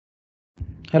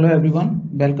Hello everyone,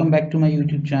 welcome back to my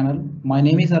YouTube channel. My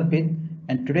name is Arpit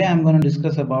and today I'm going to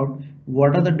discuss about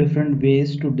what are the different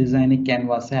ways to design a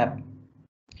Canvas app.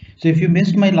 So if you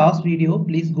missed my last video,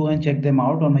 please go and check them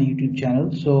out on my YouTube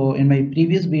channel. So in my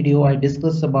previous video, I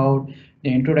discussed about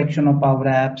the introduction of Power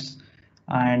Apps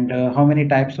and how many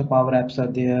types of Power Apps are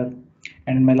there.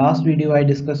 And in my last video, I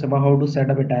discussed about how to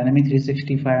set up a dynamic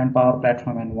 365 and Power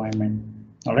Platform environment.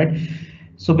 All right.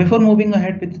 So before moving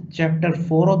ahead with chapter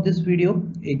 4 of this video,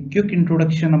 a quick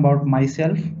introduction about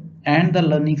myself and the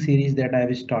learning series that I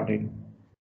have started.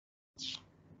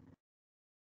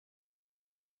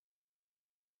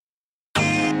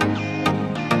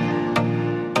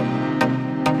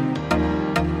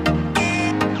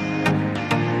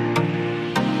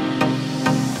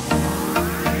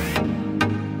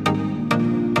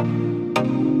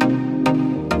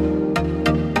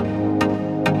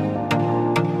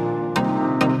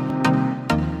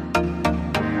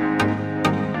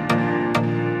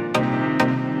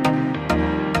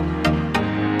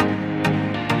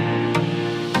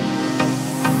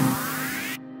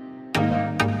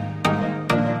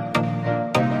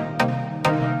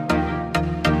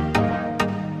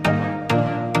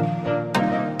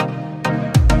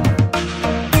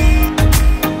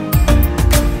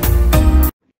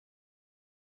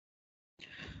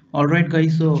 All right,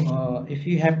 guys. So if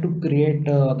you have to create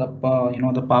the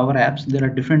Power Apps, there are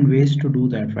different ways to do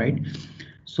that, right?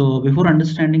 So before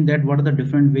understanding that, what are the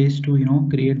different ways to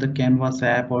create the Canvas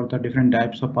app or the different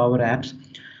types of Power Apps?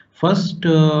 First,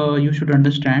 you should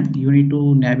understand you need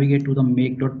to navigate to the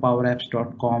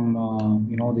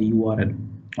make.powerappscom, the URL.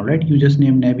 All right, you just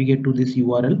navigate to this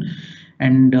URL,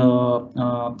 and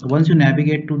once you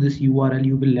navigate to this URL,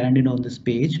 you will land it on this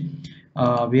page.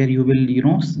 Where you will you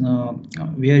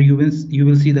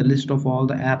will see the list of all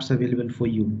the apps available for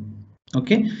you.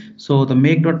 Okay, so the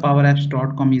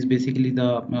make.powerappscom is basically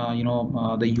the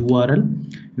the URL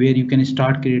where you can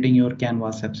start creating your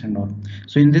Canvas apps and all.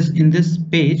 So in this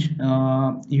page,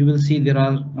 you will see there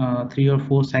are 3 or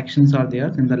 4 sections are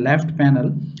there. In the left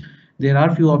panel, there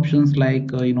are few options like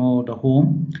the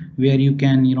home, where you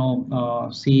can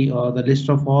see the list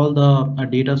of all the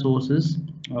data sources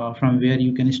from where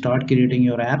you can start creating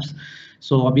your apps.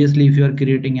 So obviously, if you are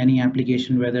creating any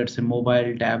application, whether it's a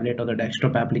mobile, tablet, or the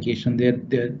desktop application, there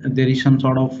is some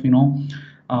sort of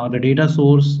the data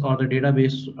source or the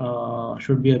database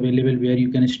should be available where you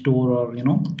can store or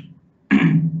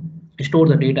store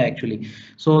the data actually.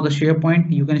 So the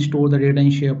SharePoint, you can store the data in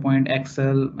SharePoint,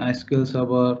 Excel, SQL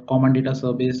Server, Common Data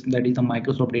Service, that is the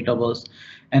Microsoft Dataverse,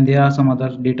 and there are some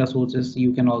other data sources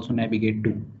you can also navigate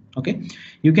to. Okay,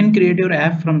 you can create your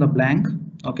app from the blank.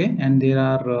 Okay, and there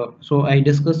are so I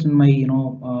discussed in my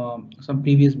some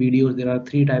previous videos, there are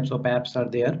 3 types of apps are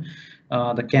there: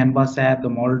 the Canvas app, the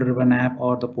model driven app,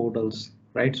 or the portals,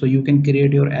 right? So you can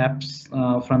create your apps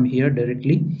from here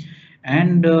directly.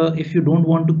 And if you don't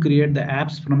want to create the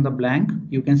apps from the blank,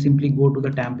 you can simply go to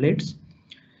the templates.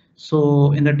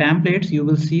 So in the templates, you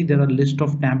will see there are a list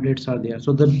of templates are there.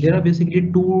 So there are basically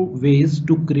 2 ways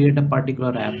to create a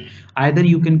particular app. Either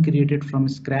you can create it from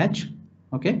scratch,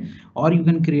 okay, or you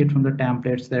can create from the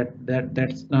templates that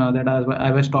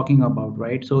I was talking about,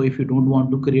 right? So if you don't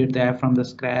want to create the app from the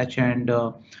scratch and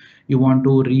you want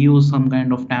to reuse some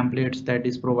kind of templates that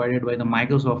is provided by the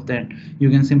Microsoft, then you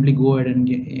can simply go ahead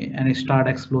and start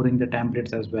exploring the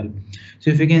templates as well. So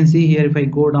if you can see here, if I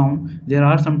go down, there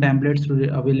are some templates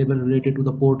available related to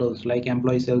the portals like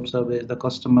employee self-service, the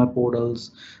customer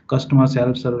portals, customer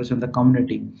self-service, and the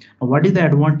community. What is the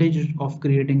advantage of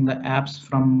creating the apps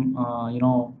from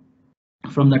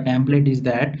from the template is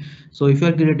that, so if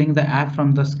you're creating the app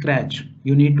from the scratch,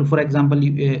 you need to, for example,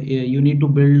 you need to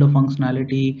build a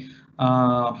functionality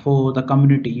for the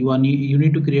community. You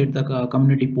need to create the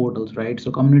community portals, right? So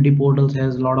community portals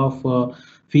has a lot of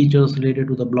features related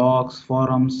to the blogs,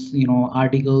 forums,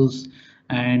 articles,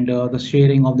 and the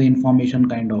sharing of the information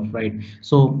kind of, right?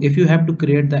 So if you have to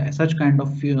create the such kind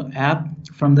of app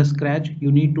from the scratch,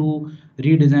 you need to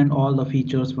redesign all the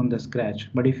features from the scratch.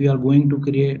 But if you are going to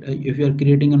create if you are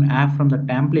creating an app from the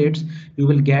templates, you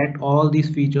will get all these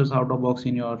features out of box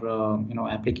in your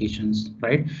applications,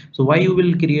 right? So why you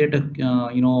will create a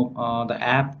the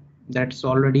app that's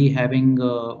already having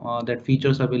that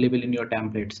features available in your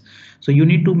templates? So you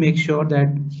need to make sure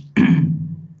that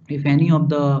if any of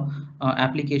the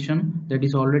application that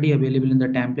is already available in the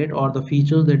template, or the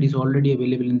features that is already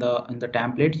available in the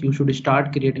templates, you should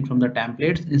start creating from the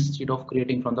templates instead of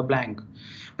creating from the blank.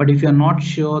 But if you are not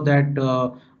sure that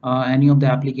any of the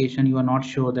application, you are not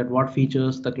sure that what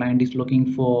features the client is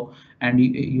looking for, and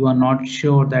you are not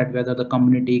sure that whether the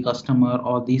community, customer,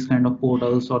 or these kind of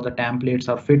portals or the templates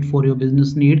are fit for your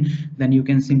business need, then you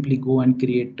can simply go and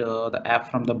create the app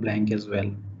from the blank as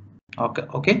well.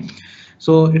 Okay.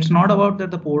 So it's not about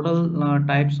that the portal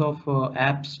types of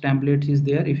apps templates is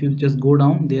there. If you just go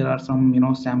down, there are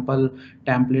some sample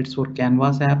templates for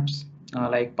Canvas apps,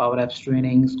 like PowerApps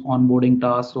trainings, onboarding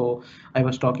tasks. So I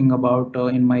was talking about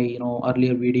in my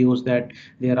earlier videos that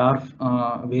there are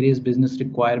various business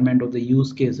requirement of the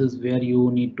use cases where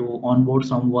you need to onboard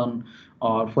someone,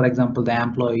 or for example the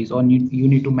employees, or you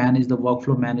need to manage the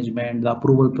workflow management, the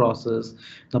approval process,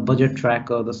 the budget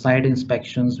tracker, the site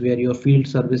inspections where your field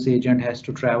service agent has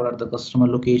to travel at the customer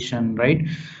location, right?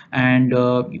 And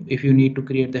if you need to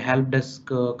create the help desk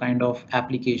kind of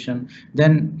application,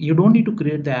 then you don't need to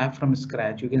create the app from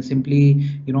scratch. You can simply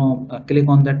click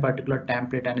on that particular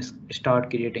template and start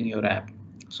creating your app.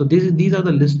 So these are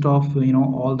the list of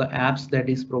all the apps that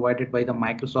is provided by the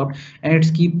Microsoft, and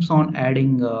it keeps on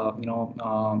adding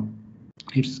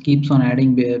it keeps on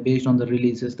adding based on the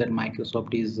releases that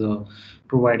Microsoft is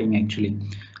providing actually.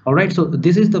 All right, so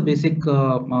this is the basic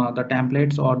the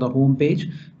templates or the home page.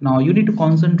 Now you need to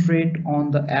concentrate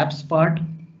on the apps part.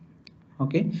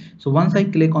 Okay, so once I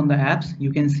click on the apps,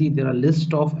 you can see there are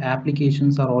list of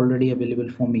applications are already available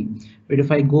for me. But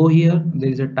if I go here,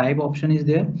 there is a type option is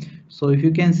there. So if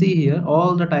you can see here,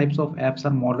 all the types of apps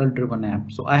are model driven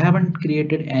apps. So I haven't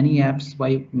created any apps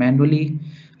by manually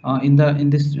in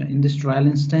this trial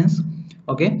instance.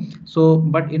 Okay, so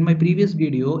but in my previous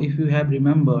video, if you have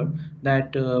remembered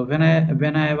that when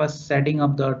I was setting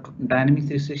up the Dynamics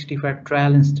 365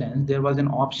 trial instance, there was an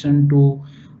option to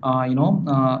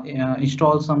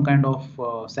install some kind of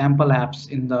sample apps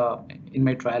in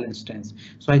my trial instance.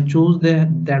 So I chose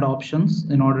that options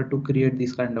in order to create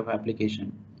this kind of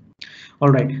application. All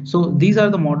right, so these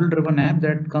are the model driven app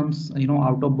that comes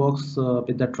out of box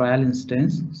with the trial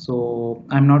instance. So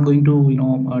I'm not going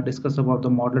to discuss about the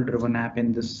model driven app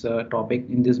in this topic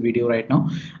in this video right now.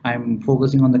 I'm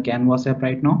focusing on the Canvas app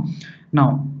right now.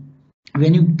 Now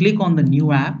when you click on the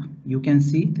new app, you can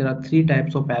see there are three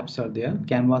types of apps are there: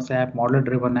 Canvas app, model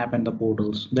driven app, and the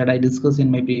portals that I discussed in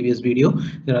my previous video.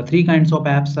 There are three kinds of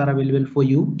apps are available for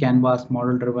you: Canvas,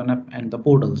 model driven app, and the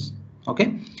portals.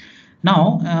 Okay,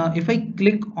 now if I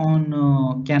click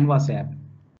on Canvas app,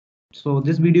 so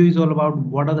this video is all about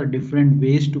what are the different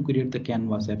ways to create the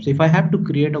Canvas app. So if I have to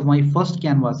create my first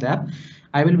Canvas app,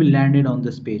 I will be landed on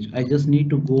this page. I just need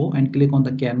to go and click on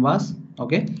the Canvas,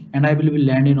 okay, and I will be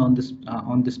landed on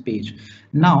this page.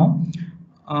 Now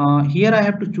here I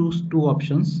have to choose two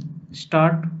options: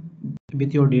 start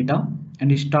with your data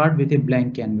and start with a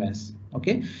blank canvas.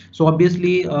 Okay, so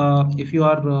obviously if you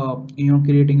are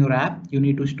creating your app, you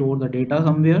need to store the data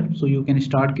somewhere, so you can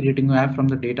start creating your app from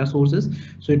the data sources.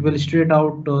 So it will straight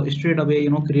away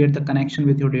create the connection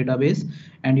with your database,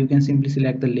 and you can simply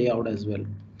select the layout as well,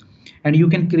 and you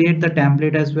can create the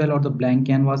template as well or the blank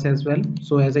canvas as well.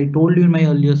 So as I told you in my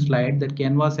earlier slide, that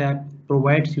Canvas app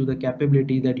provides you the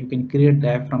capability that you can create the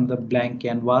app from the blank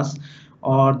canvas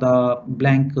or the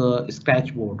blank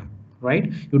sketchboard,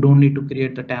 right? You don't need to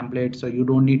create the template, so you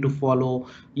don't need to follow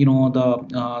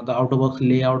the out of box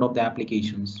layout of the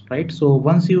applications, right? So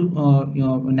once you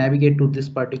navigate to this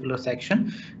particular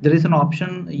section, there is an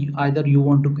option, either you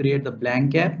want to create the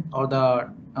blank app or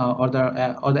the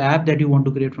app that you want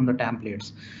to create from the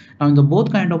templates. Now in the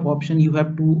both kind of option, you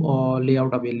have two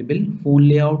layout available: phone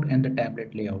layout and the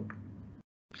tablet layout.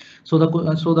 So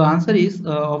the answer is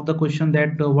of the question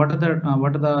that what are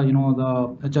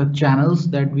the channels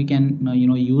that we can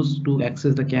use to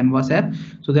access the Canvas app.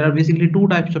 So there are basically two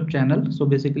types of channels. So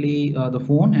basically the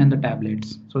phone and the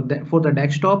tablets. So that for the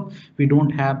desktop, we don't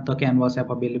have the Canvas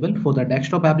app available. For the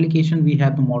desktop application, we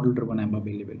have the model driven app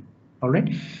available. All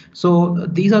right, so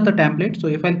these are the templates. So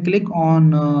if I click on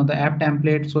the app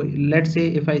template, so let's say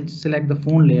if I select the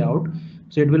phone layout,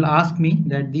 so it will ask me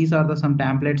that these are the some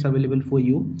templates available for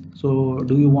you. So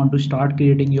do you want to start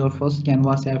creating your first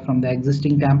Canvas app from the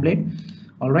existing template?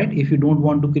 All right, if you don't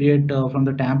want to create from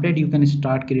the template, you can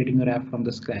start creating your app from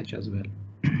the scratch as well.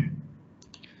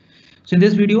 So in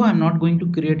this video, I'm not going to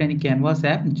create any Canvas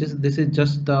app. This is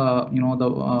just the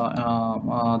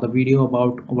the video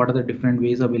about what are the different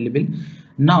ways available.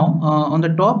 Now on the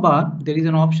top bar, there is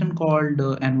an option called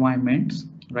environments,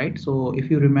 right? So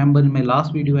if you remember in my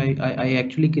last video, I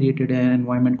actually created an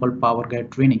environment called PowerApps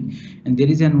Training, and there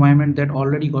is an environment that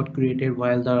already got created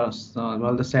while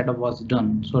the setup was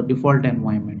done. So default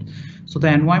environment. So the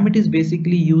environment is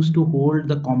basically used to hold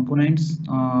the components.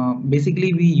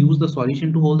 Basically, we use the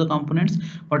solution to hold the components,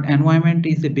 but environment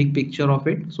is the big picture of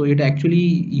it. So it actually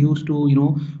used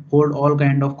to, hold all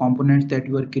kind of components that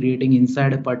you are creating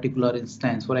inside a particular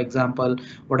instance. For example,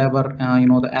 whatever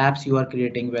the apps you are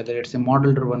creating, whether it's a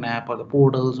model-driven app or the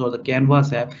portals or the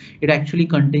Canvas app, it actually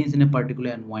contains in a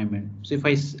particular environment. So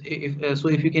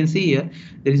if you can see here,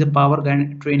 there is a Power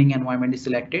Guide training environment is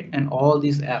selected, and all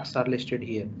these apps are listed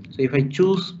here. So if I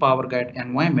choose Power Guide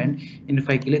environment, and if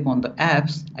I click on the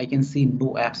apps, I can see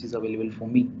no apps is available for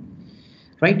me.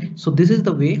 Right, so this is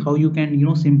the way how you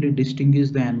can simply distinguish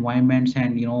the environments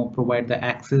and provide the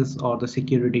access or the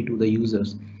security to the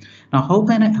users. Now how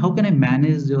can I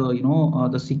manage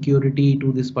the security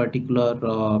to this particular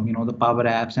the Power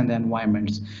Apps and the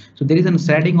environments? So there is a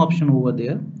setting option over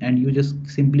there, and you just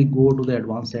simply go to the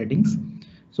advanced settings.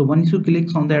 So once you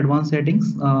click on the advanced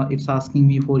settings, it's asking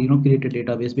me for create a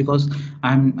database, because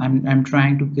I'm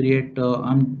trying to create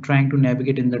I'm trying to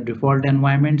navigate in the default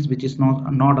environments, which is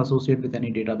not associated with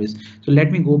any database. So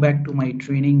let me go back to my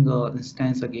training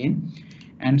instance again,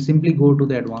 and simply go to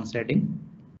the advanced setting.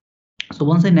 So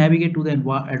once I navigate to the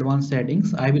advanced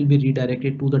settings, I will be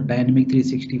redirected to the Dynamic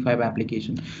 365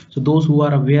 application. So those who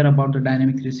are aware about the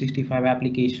Dynamic 365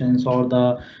 applications, or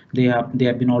they have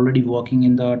been already working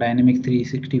in the Dynamic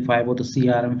 365 or the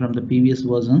CRM from the previous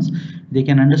versions, they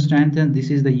can understand that this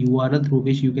is the URL through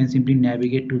which you can simply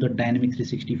navigate to the Dynamic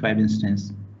 365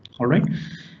 instance. All right.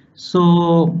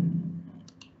 So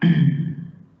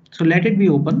so let it be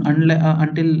open until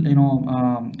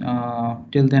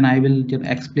till then I will just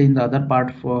explain the other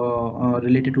part for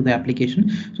related to the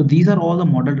application. So these are all the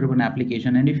model driven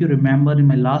application, and if you remember in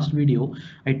my last video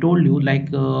I told you, like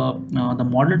the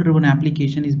model driven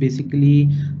application is basically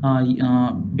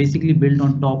built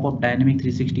on top of Dynamic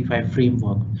 365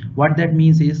 framework. What that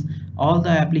means is all the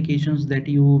applications that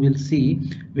you will see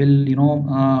will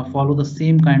follow the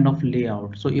same kind of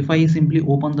layout. So if I simply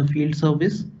open the field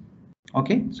service,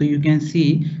 okay, so you can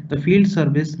see the field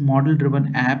service model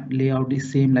driven app layout is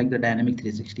same like the Dynamic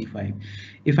 365.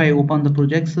 If I open the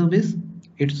project service,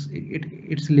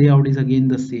 its layout is again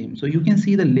the same. So you can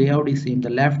see the layout is same, the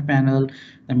left panel,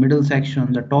 the middle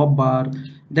section, the top bar,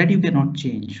 that you cannot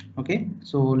change. Okay,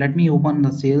 so let me open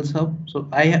the sales hub. So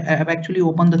I have actually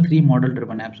opened the 3 model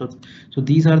driven apps. So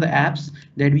these are the apps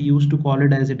that we used to call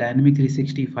it as a Dynamic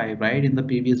 365, right, in the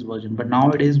previous version, but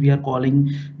nowadays we are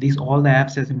calling these all the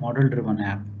apps as a model driven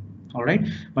app. All right,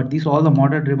 but these all the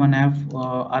model driven app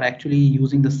are actually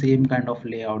using the same kind of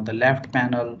layout, the left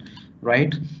panel,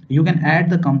 right? You can add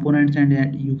the components, and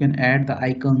you can add the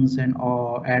icons and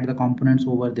or add the components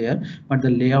over there, but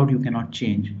the layout you cannot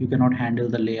change, you cannot handle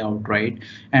the layout, right?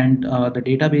 And the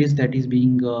database that is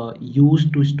being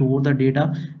used to store the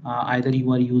data, either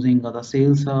you are using the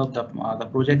sales hub, the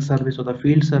project service, or the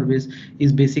field service,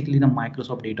 is basically the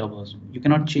Microsoft Dataverse. You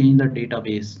cannot change the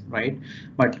database, right?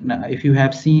 But if you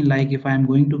have seen, like if I'm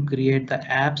going to create the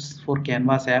apps for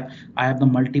Canvas app, I have the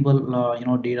multiple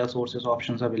data sources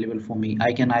options available for me.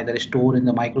 I can either store in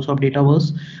the Microsoft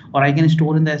Dataverse, or I can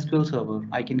store in the SQL server.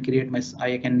 I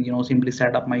can simply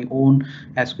set up my own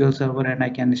SQL server, and I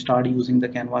can start using the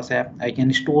Canvas app. I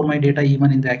can store my data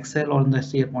even in the Excel or in the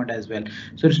SharePoint as well.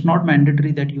 So it's not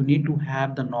mandatory that you need to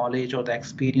have the knowledge or the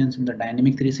experience in the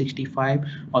Dynamic 365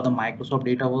 or the Microsoft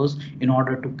Dataverse in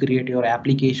order to create your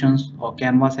applications or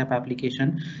Canvas app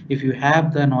application. If you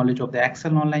have the knowledge of the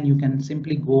Excel online, you can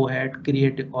simply go ahead,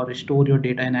 create or store your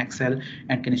data in Excel,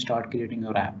 and can start creating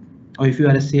your app. Or if you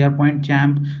are a SharePoint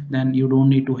champ, then you don't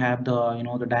need to have the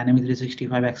the Dynamic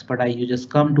 365 expertise. You just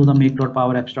come to the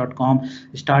make.poweraapps.com,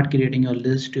 start creating your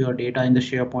list, your data in the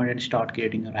SharePoint, and start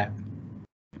creating your app.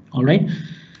 All right.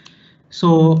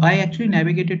 So I actually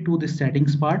navigated to the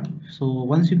settings part. So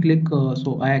once you click,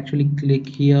 so I actually click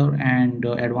here and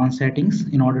advanced settings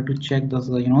in order to check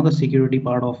the security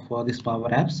part of this Power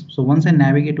Apps. So once I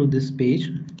navigate to this page,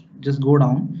 just go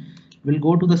down. We'll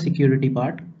go to the security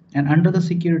part, and under the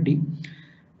security,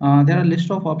 there are a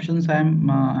list of options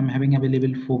I'm having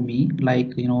available for me.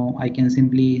 Like I can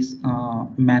simply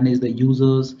manage the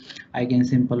users, I can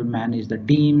simply manage the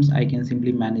teams, I can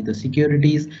simply manage the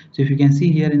securities. So if you can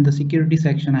see here in the security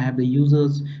section, I have the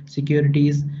users,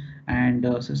 securities, and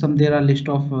so there are list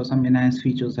of some enhanced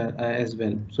features as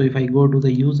well. So if I go to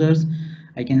the users,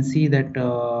 I can see that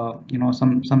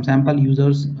some sample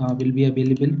users will be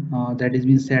available that is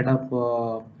being set up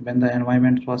when the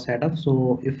environment was set up.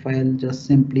 So if I'll just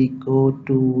simply go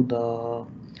to the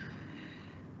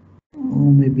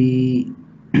maybe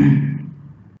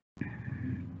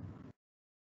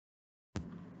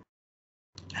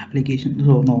application.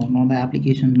 So no, not the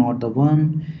application, not the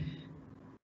one.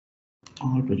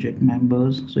 All project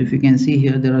members. So if you can see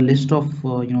here, there are a list of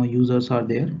users are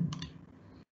there,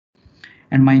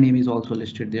 and my name is also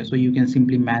listed there. So you can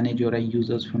simply manage your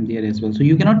users from there as well. So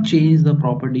you cannot change the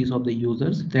properties of the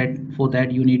users. That for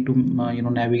that you need to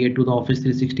navigate to the Office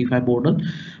 365 portal,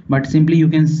 but simply you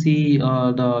can see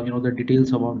the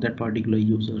details about that particular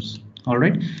users. All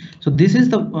right, so this is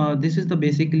the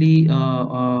basically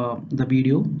the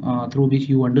video through which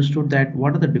you understood that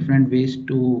what are the different ways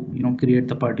to create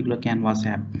the particular Canvas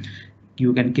app.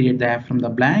 You can create the app from the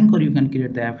blank, or you can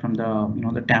create the app from the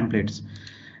the templates.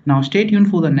 Now stay tuned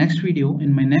for the next video.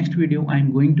 In my next video,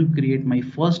 I'm going to create my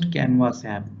first Canvas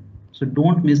app. So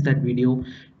don't miss that video.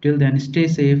 Till then, stay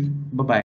safe. Bye bye.